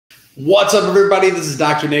What's up, everybody? This is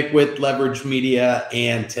Dr. Nick with Leverage Media,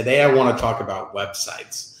 and today I want to talk about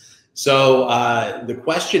websites. So the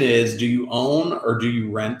question is, do you own or do you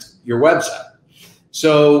rent your website?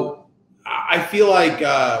 So I feel like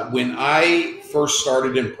when I first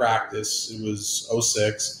started in practice, it was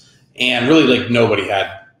 06, and really like nobody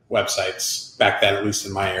had websites back then, at least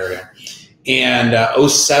in my area. And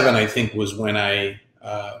 07, I think, was when I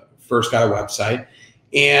first got a website.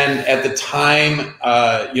 And at the time,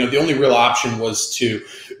 the only real option was to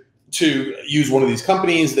use one of these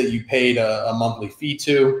companies that you paid a monthly fee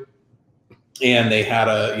to, and they had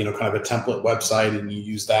a kind of a template website, and you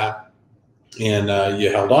used that, and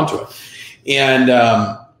you held on to it. And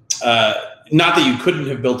not that you couldn't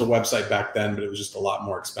have built a website back then, but it was just a lot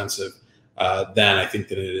more expensive then, I think,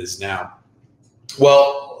 than it is now.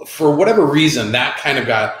 Well, for whatever reason, that kind of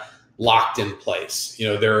got locked in place.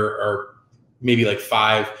 There are maybe like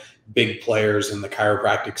 5 big players in the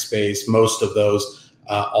chiropractic space. Most of those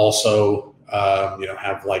also,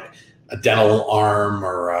 have like a dental arm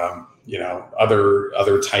or,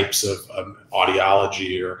 other types of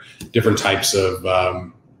audiology or different types of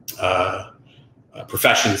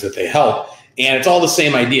professions that they help. And it's all the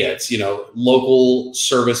same idea. It's, local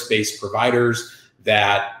service-based providers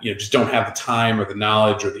that, just don't have the time or the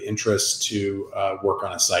knowledge or the interest to work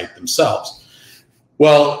on a site themselves.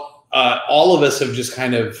 Well, all of us have just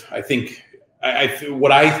kind of, I think,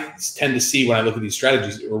 what I tend to see when I look at these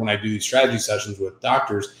strategies, or when I do these strategy sessions with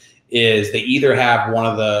doctors, is they either have one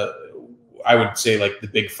of the, I would say, like the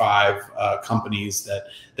big 5 companies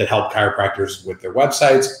that help chiropractors with their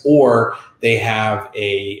websites, or they have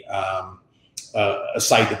a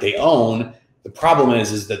site that they own. The problem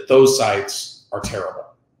is that those sites are terrible.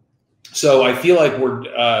 So I feel like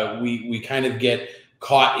we kind of get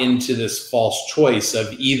caught into this false choice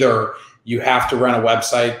of either you have to rent a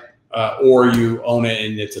website or you own it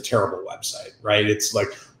and it's a terrible website, right? It's like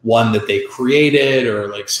one that they created, or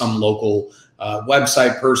like some local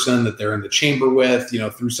website person that they're in the chamber with,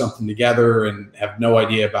 threw something together and have no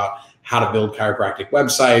idea about how to build chiropractic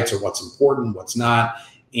websites or what's important, what's not.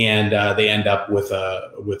 And they end up with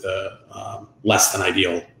a less than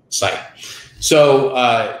ideal site. So,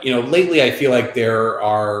 lately I feel like there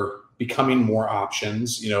are becoming more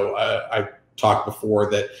options. I talked before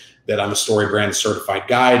that I'm a StoryBrand certified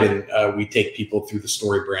guide, and we take people through the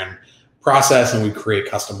StoryBrand process, and we create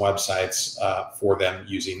custom websites for them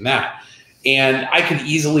using that. And I could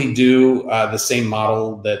easily do the same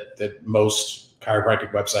model that most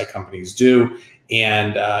chiropractic website companies do,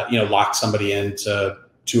 and lock somebody into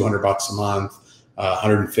 $200 a month,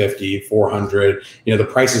 150, 400. The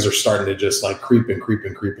prices are starting to just like creep and creep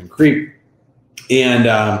and creep and creep. And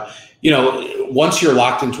once you're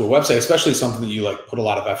locked into a website, especially something that you like put a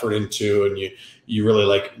lot of effort into, and you really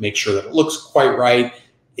like make sure that it looks quite right,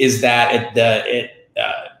 is that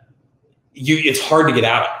it's hard to get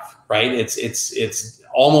out of, right? It's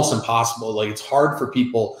almost impossible. Like, it's hard for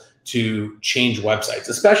people to change websites,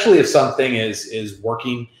 especially if something is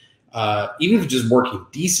working, even if it's just working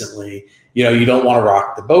decently. You don't want to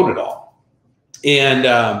rock the boat at all. And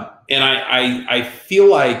I feel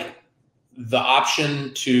like the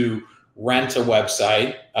option to rent a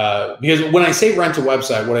website, because when I say rent a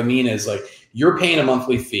website, what I mean is like you're paying a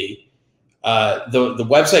monthly fee. The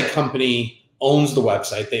website company owns the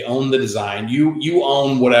website. They own the design. You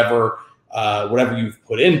own whatever you've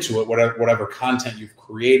put into it, whatever content you've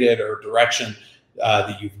created or direction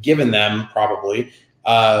that you've given them, probably.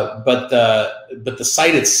 But the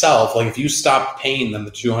site itself, like if you stopped paying them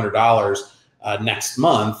the $200 next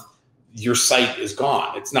month, your site is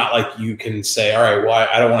gone. It's not like you can say, all right, well,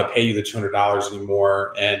 I don't want to pay you the $200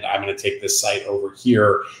 anymore, and I'm going to take this site over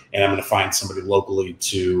here, and I'm going to find somebody locally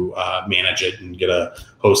to manage it and get a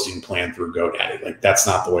hosting plan through GoDaddy. Like, that's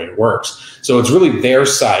not the way it works. So it's really their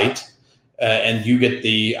site, and you get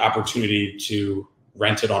the opportunity to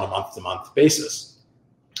rent it on a month-to-month basis.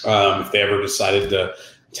 If they ever decided to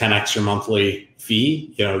 10x your monthly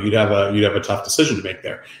fee, you'd have a tough decision to make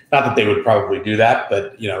there. Not that they would probably do that,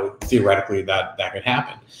 but theoretically that could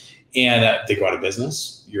happen. And if they go out of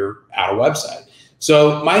business, you're out of website.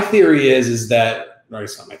 So my theory is that, or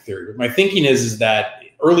it's not my theory, but my thinking is that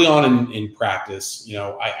early on in practice,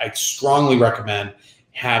 I strongly recommend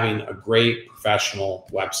having a great professional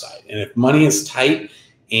website. And if money is tight,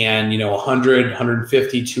 and $100, $150,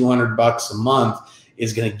 $200 a month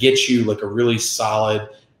is going to get you like a really solid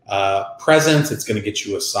presence. It's going to get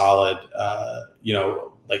you a solid,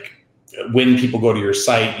 like when people go to your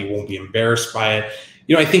site, you won't be embarrassed by it.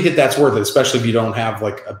 I think that's worth it, especially if you don't have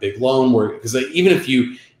like a big loan, because even if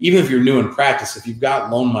you're new in practice, if you've got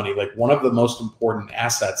loan money, like one of the most important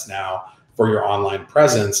assets now for your online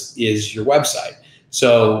presence is your website.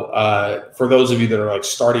 So for those of you that are like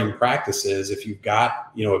starting practices, if you've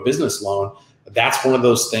got, a business loan, that's one of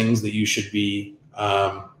those things that you should be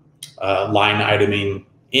line iteming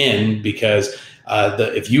in, because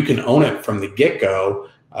if you can own it from the get-go,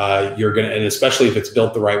 you're gonna, and especially if it's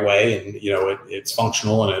built the right way, and it's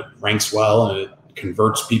functional and it ranks well and it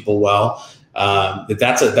converts people well,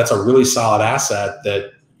 that's a really solid asset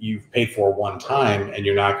that you've paid for one time, and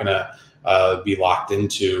you're not gonna be locked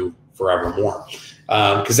into forevermore.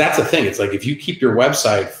 Because that's the thing. It's like, if you keep your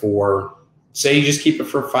website for, say you just keep it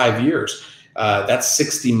for 5 years, that's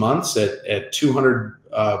 60 months at $200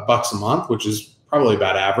 bucks a month, which is probably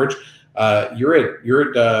about average. You're at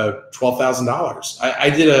 $12,000.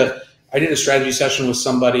 I did a strategy session with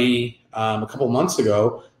somebody a couple of months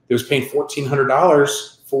ago that was paying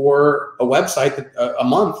 $1,400 for a website a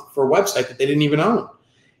month for a website that they didn't even own.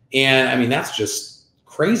 And I mean, that's just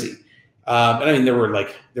crazy. And I mean, there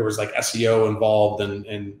was like SEO involved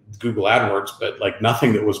and Google AdWords, but like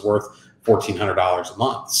nothing that was worth $1,400 a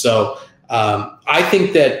month. So I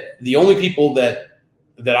think that the only people that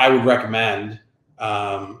I would recommend,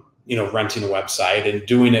 renting a website and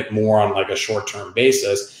doing it more on like a short-term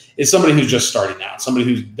basis is somebody who's just starting out, somebody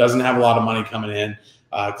who doesn't have a lot of money coming in,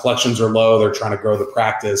 collections are low, they're trying to grow the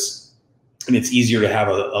practice, and it's easier to have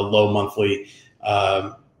a low monthly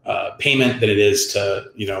payment than it is to,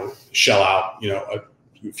 shell out, a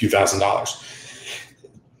few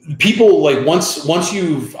 $1,000s. People like once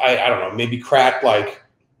you've, I don't know, maybe cracked like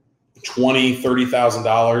 $20,000,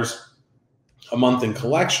 $30,000 a month in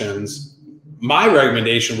collections, my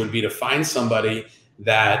recommendation would be to find somebody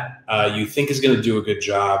that you think is going to do a good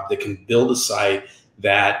job, that can build a site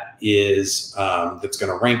that is that's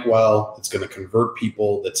going to rank well, that's going to convert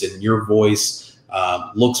people, that's in your voice,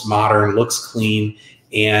 looks modern, looks clean,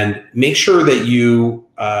 and make sure that you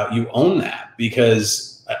own that,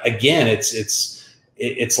 because again, it's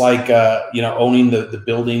like owning the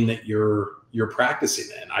building that you're practicing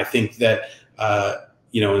in. I think that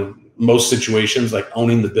in most situations, like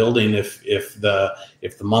owning the building, if the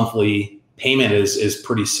monthly payment is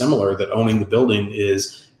pretty similar, that owning the building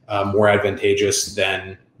is more advantageous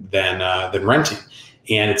than renting.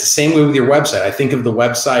 And it's the same way with your website. I think of the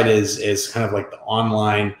website as kind of like the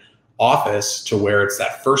online office, to where it's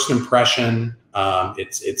that first impression.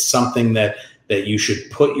 It's something that you should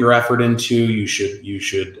put your effort into. You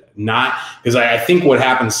should not, because I think what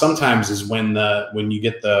happens sometimes is when you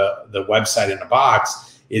get the website in a box,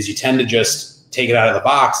 is you tend to just take it out of the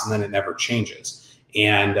box and then it never changes.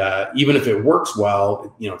 And even if it works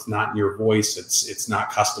well, it's not in your voice. It's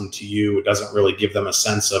not custom to you. It doesn't really give them a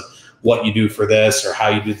sense of what you do for this, or how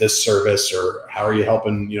you do this service, or how are you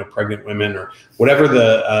helping pregnant women, or whatever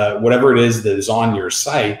it is that is on your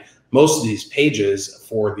site. Most of these pages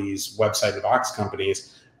for these website in a box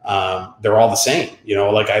companies, they're all the same.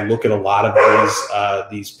 Like I look at a lot of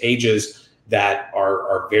these pages that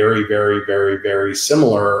are very, very, very, very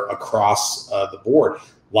similar across the board.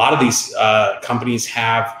 A lot of these companies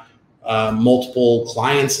have multiple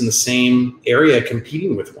clients in the same area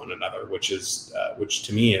competing with one another, which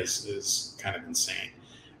to me is kind of insane.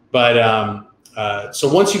 But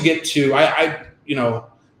so once you get to,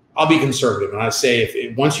 I'll be conservative, and I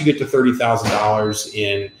say once you get to $30,000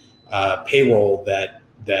 in payroll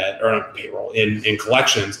or not payroll, in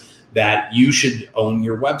collections, that you should own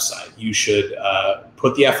your website. You should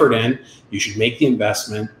put the effort in, you should make the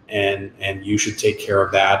investment, and you should take care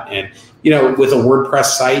of that. And with a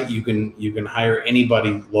WordPress site, you can hire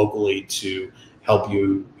anybody locally to help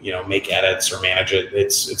you make edits or manage it.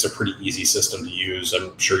 It's a pretty easy system to use.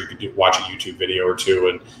 I'm sure you could watch a YouTube video or two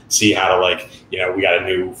and see how to, we got a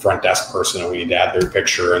new front desk person and we need to add their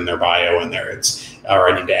picture and their bio in there. Or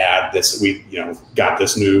I need to add this, we got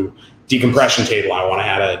this new decompression table, I want to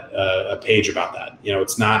add a page about that.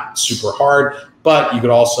 It's not super hard, but you could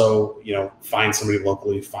also, find somebody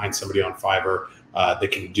locally, find somebody on Fiverr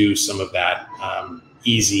that can do some of that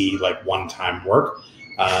easy, like one-time work.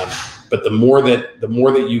 But the more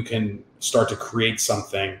that you can start to create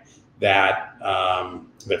something that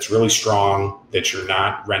that's really strong, that you're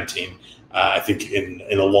not renting, I think in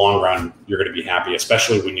the long run, you're going to be happy,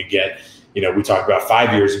 especially when you get, we talked about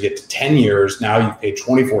 5 years, you get to 10 years. Now you've paid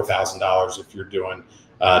 $24,000 if you're doing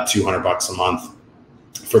 $200 a month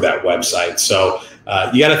for that website. So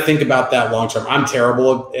you got to think about that long term. I'm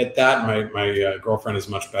terrible at that. My girlfriend is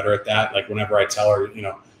much better at that. Like whenever I tell her,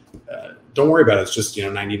 don't worry about it. It's just,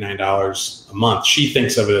 $99 a month. She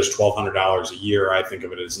thinks of it as $1,200 a year. I think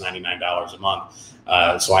of it as $99 a month.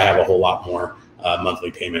 So I have a whole lot more monthly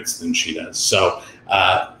payments than she does. So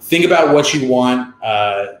think about what you want.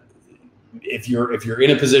 if you're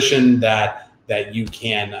in a position that you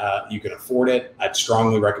can afford it, I'd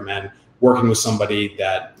strongly recommend working with somebody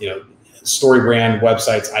that, you know, StoryBrand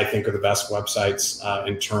websites, I think, are the best websites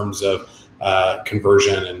in terms of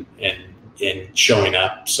conversion and showing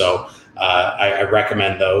up. So I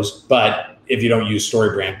recommend those. But if you don't use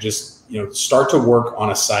StoryBrand, just, you know, start to work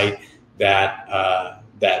on a site that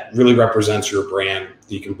that really represents your brand,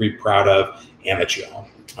 that you can be proud of, and that you own.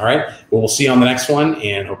 All right. Well, we'll see you on the next one,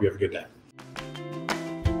 and hope you have a good day.